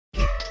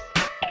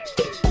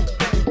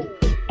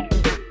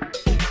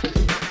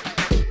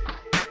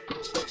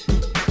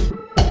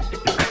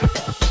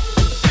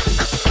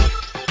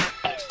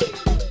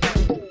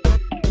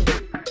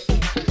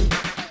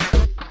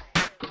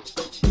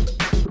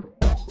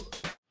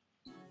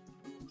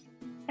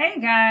Hey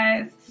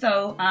guys,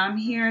 so I'm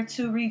here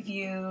to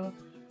review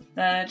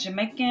the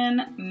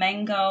Jamaican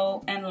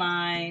Mango and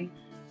Lime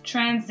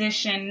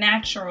Transition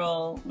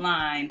Natural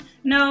line.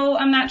 No,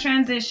 I'm not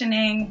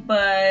transitioning,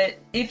 but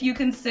if you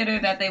consider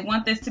that they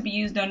want this to be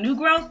used on new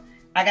growth,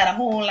 I got a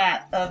whole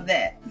lot of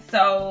that.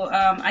 So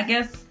I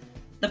guess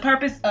the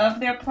purpose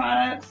of their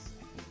products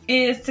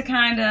is to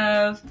kind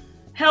of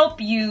help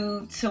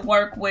you to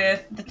work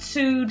with the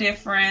two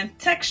different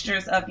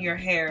textures of your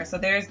hair. So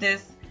there's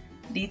this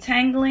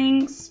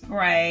detangling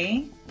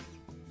spray.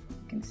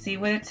 You can see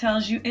what it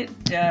tells you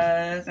it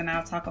does, and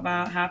I'll talk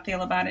about how I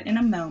feel about it in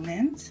a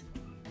moment.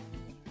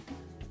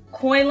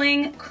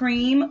 Coiling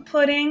cream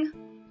pudding,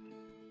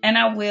 and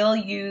I will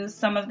use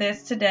some of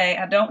this today.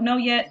 I don't know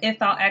yet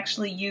if I'll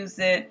actually use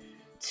it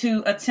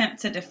to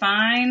attempt to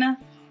define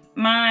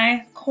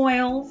my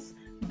coils,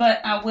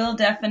 but I will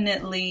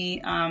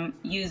definitely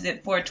use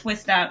it for a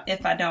twist out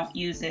if I don't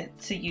use it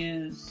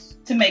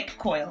to make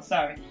coils.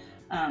 Sorry.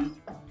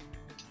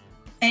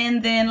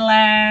 And then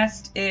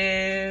last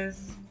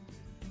is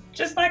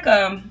just like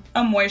a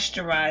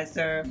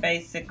moisturizer,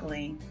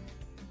 basically.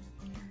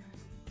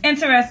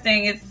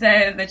 Interesting, it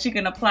says that you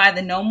can apply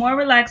the No More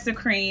Relaxer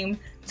Cream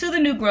to the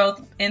new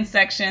growth in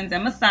sections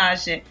and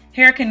massage it.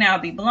 Hair can now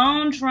be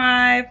blown,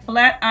 dry,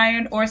 flat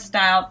ironed, or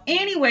styled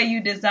any way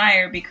you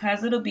desire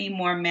because it'll be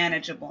more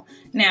manageable.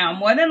 Now,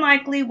 more than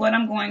likely what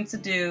I'm going to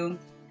do,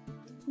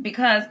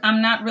 because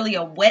I'm not really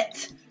a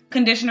wet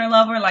conditioner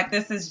lover, like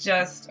this is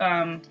just,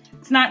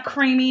 it's not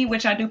creamy,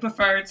 which I do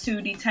prefer to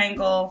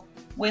detangle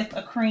with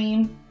a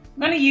cream. I'm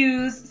going to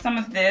use some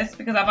of this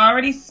because I've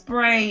already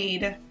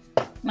sprayed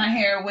my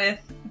hair with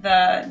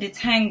the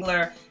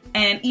detangler,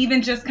 and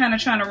even just kind of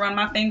trying to run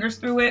my fingers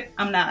through it,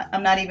 I'm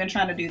not even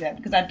trying to do that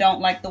because I don't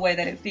like the way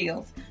that it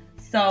feels.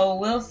 So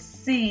we'll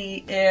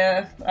see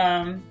if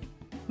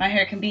my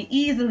hair can be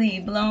easily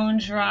blown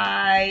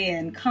dry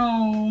and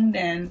combed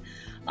and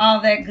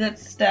all that good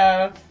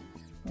stuff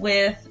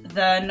with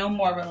the No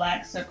More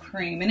Relaxer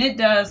Cream. And it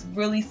does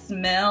really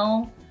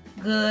smell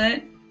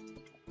good.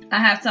 I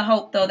have to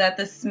hope though that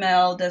the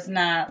smell does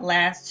not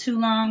last too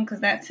long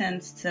because that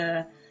tends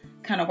to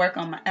kind of work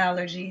on my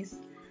allergies.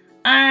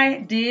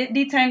 I did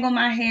detangle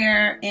my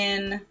hair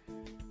in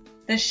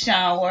the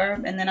shower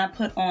and then I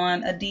put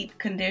on a deep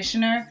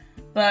conditioner,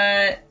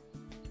 but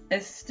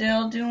it's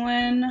still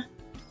doing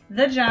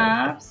the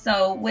job.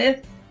 So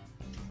with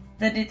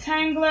the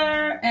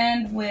detangler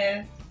and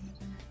with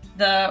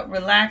the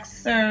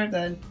relaxer,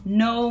 the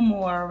No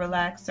More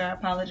Relaxer, I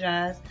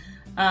apologize,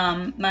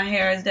 my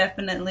hair is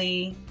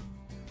definitely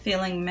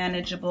feeling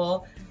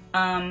manageable.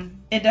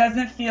 It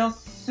doesn't feel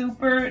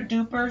super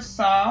duper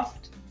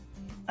soft.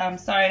 I'm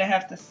sorry to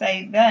have to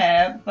say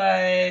that, but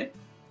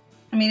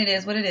I mean, it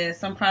is what it is.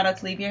 Some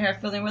products leave your hair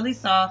feeling really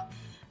soft,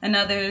 and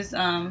others,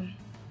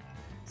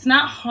 it's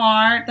not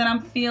hard that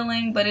I'm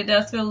feeling, but it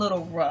does feel a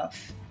little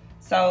rough.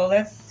 So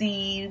let's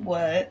see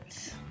what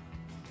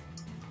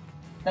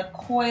the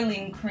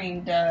coiling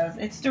cream does.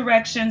 Its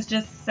directions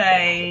just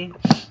say,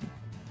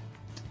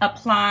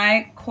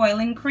 apply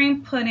coiling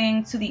cream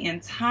pudding to the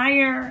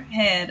entire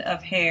head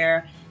of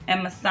hair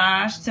and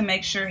massage to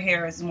make sure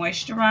hair is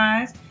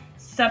moisturized.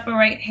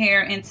 Separate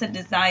hair into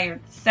desired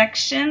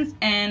sections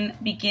and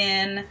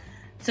begin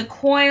to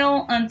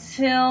coil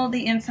until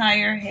the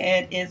entire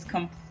head is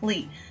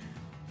complete.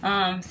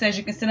 Says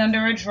you can sit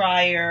under a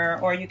dryer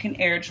or you can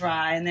air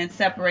dry and then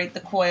separate the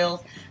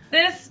coils.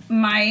 This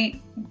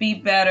might be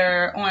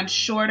better on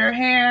shorter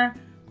hair.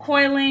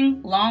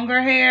 Coiling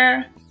longer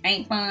hair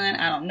ain't fun.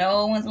 I don't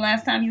know when's the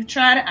last time you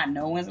tried it. I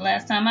know when's the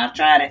last time I've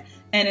tried it,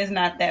 and it's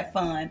not that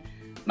fun.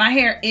 My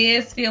hair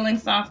is feeling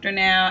softer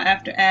now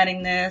after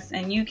adding this,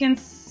 and you can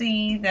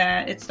see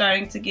that it's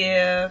starting to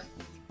give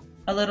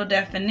a little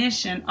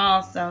definition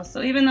also.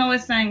 So even though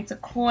it's saying to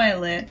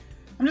coil it,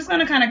 I'm just going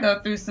to kind of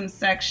go through some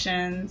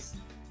sections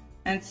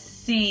and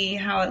see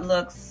how it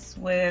looks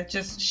with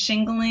just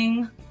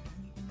shingling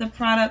the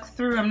product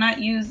through. I'm not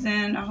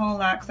using a whole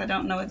lot because I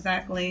don't know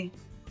exactly.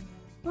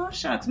 Oh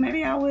shucks,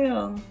 maybe I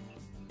will.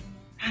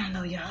 I don't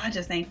know, y'all. I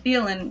just ain't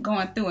feeling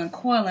going through and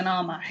coiling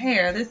all my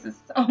hair. This is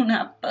so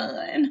not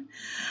fun.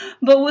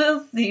 But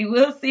we'll see.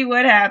 We'll see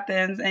what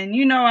happens. And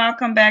you know I'll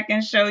come back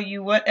and show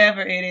you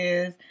whatever it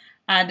is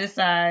I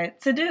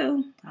decide to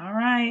do. All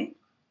right.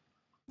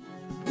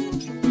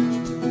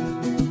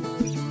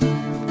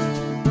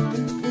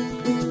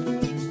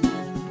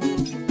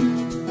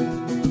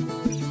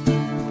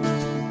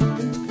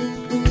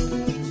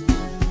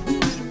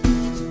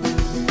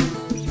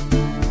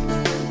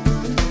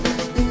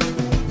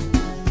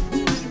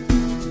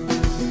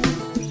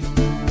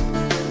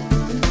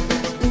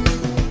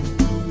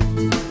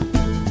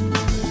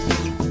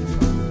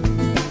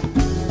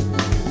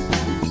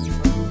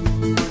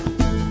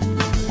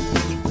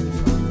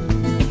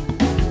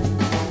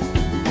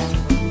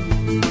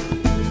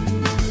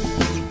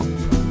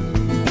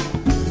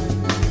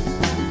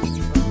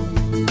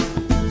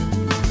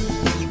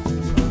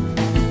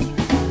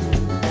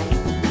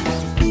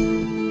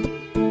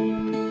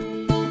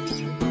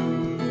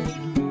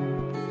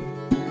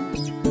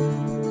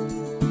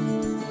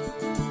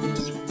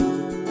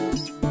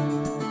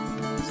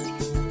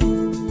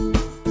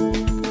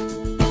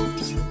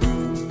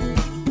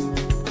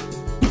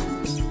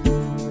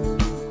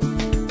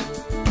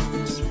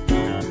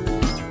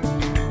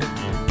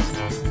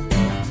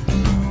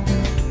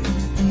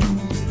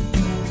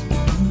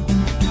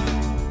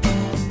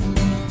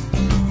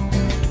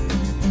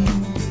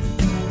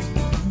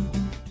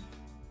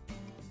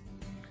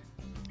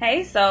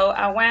 so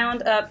I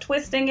wound up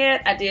twisting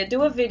it. I did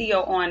do a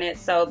video on it,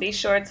 so be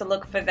sure to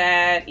look for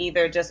that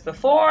either just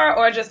before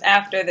or just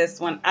after this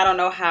one. I don't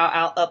know how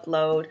I'll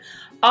upload.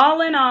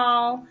 All in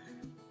all,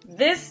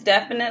 this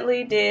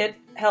definitely did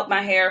help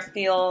my hair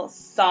feel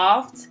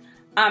soft.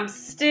 I'm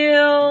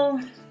still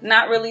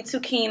not really too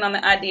keen on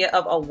the idea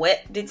of a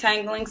wet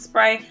detangling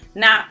spray.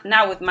 Not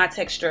with my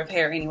texture of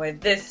hair anyway.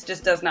 This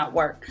just does not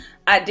work.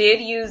 I did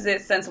use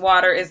it since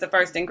water is the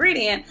first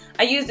ingredient.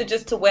 I used it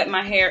just to wet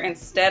my hair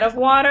instead of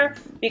water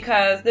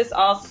because this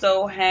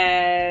also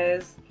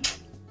has,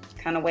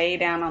 kind of way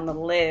down on the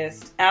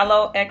list,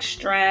 aloe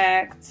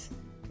extract,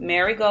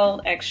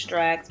 marigold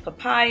extract,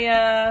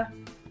 papaya,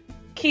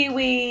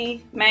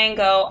 kiwi,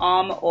 mango,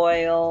 almond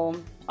oil,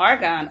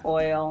 argan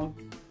oil,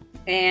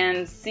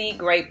 and sea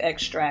grape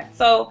extract.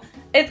 So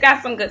it's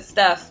got some good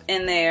stuff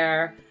in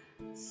there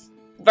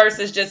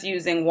versus just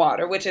using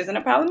water, which isn't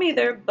a problem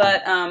either.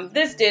 But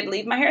this did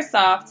leave my hair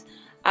soft.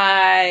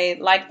 I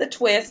like the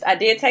twist. I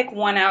did take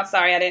one out.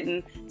 Sorry, I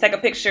didn't take a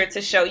picture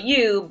to show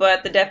you,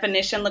 but the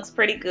definition looks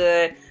pretty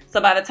good.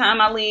 So by the time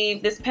I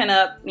leave this pin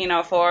up, you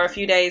know, for a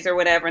few days or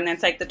whatever, and then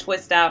take the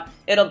twist out,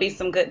 it'll be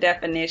some good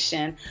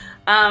definition.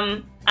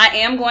 I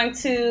am going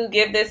to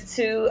give this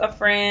to a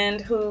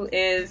friend who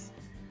is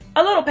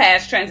a little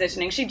past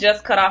transitioning. She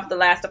just cut off the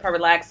last of her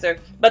relaxer,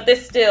 but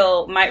this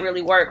still might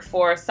really work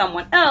for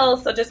someone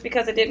else. So just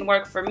because it didn't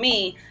work for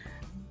me,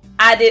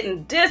 I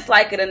didn't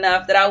dislike it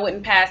enough that I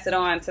wouldn't pass it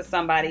on to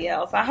somebody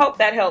else. I hope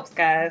that helps,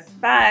 guys.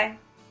 Bye.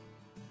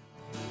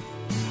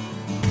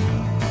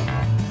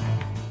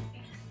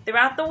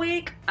 Throughout the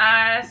week,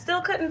 I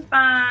still couldn't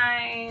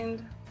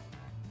find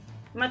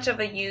much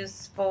of a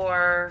use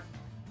for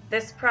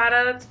this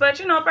product, but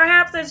you know,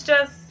 perhaps it's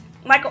just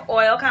like an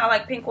oil, kind of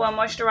like pink oil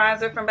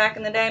moisturizer from back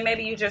in the day.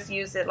 Maybe you just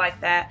use it like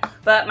that.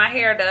 But my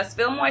hair does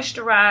feel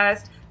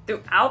moisturized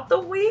throughout the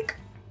week.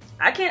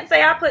 I can't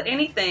say I put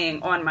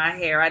anything on my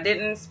hair. I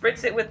didn't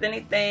spritz it with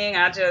anything.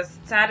 I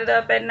just tied it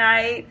up at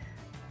night,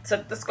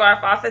 took the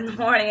scarf off in the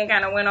morning, and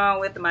kind of went on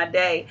with my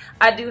day.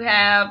 I do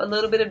have a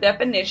little bit of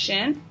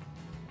definition.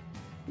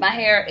 My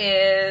hair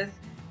is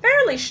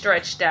fairly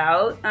stretched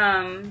out.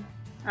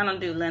 I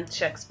don't do length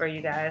checks for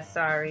you guys,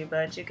 sorry,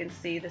 but you can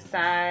see the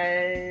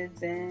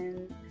sides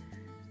and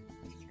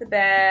the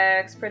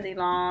back's pretty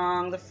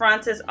long. The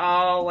front is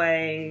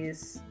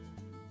always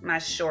my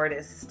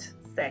shortest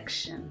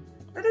section,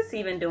 but it's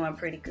even doing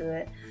pretty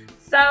good.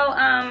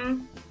 So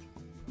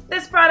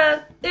this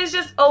product is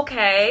just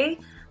okay.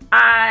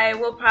 I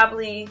will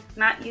probably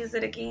not use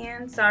it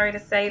again, sorry to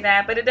say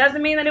that, but it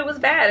doesn't mean that it was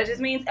bad. It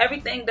just means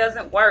everything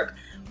doesn't work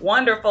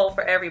wonderful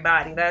for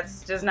everybody.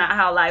 That's just not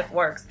how life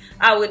works.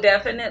 I would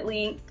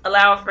definitely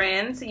allow a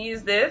friend to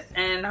use this,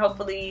 and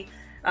hopefully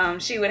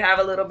she would have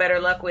a little better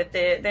luck with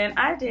it than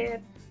I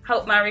did.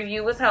 Hope my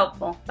review was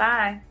helpful.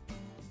 Bye.